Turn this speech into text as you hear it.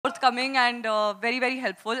forthcoming and very, very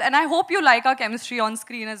helpful. And I hope you like our chemistry on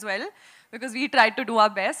screen as well, because we tried to do our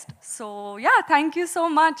best. So yeah, thank you so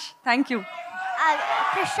much. Thank you.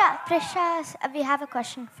 Prisha, we have a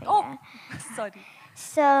question for you. Oh, sorry.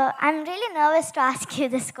 So I'm really nervous to ask you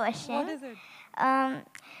this question. What is it?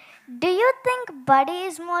 Do you think Buddy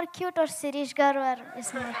is more cute or Sirish Garu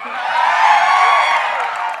is more cute?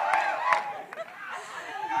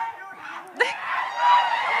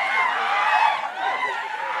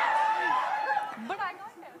 But I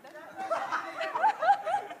can't tell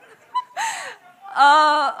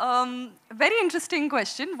that. Very interesting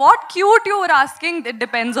question. What cute you were asking, it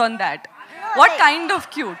depends on that. No, what like, kind of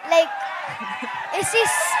cute? Like, is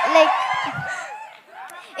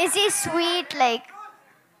he sweet? Like,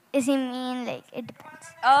 is he mean? Like, it depends.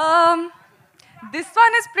 This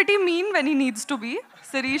one is pretty mean when he needs to be.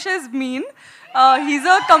 Suresh is mean. He's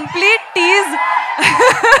a complete tease.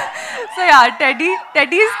 So yeah,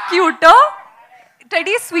 Teddy's cuter.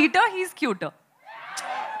 Teddy's sweeter, he's cuter.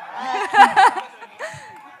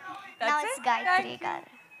 Now it's Gayatri Garu.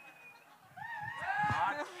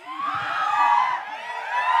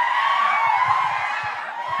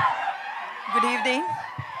 Good evening.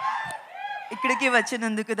 ఇక్కడికి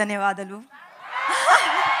వచ్చినందుకు ధన్యవాదాలు.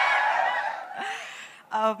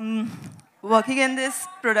 Working in this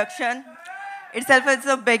production itself is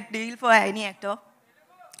a big deal for any actor.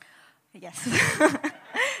 Yes.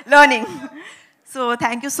 Learning. So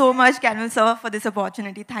thank you so much, Canvin sir, for this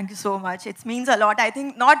opportunity. Thank you so much. It means a lot. I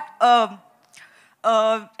think not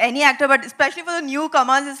any actor, but especially for the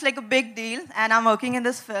newcomers, it's like a big deal. And I'm working in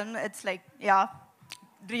this film. It's like, yeah,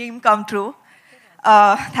 dream come true.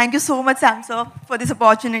 Thank you so much, Sam sir, for this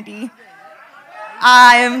opportunity.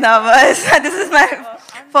 I am nervous. This is my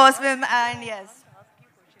first film, and yes.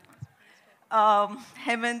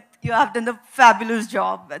 Hemant, you have done a fabulous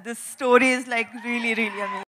job. This story is like really, really amazing.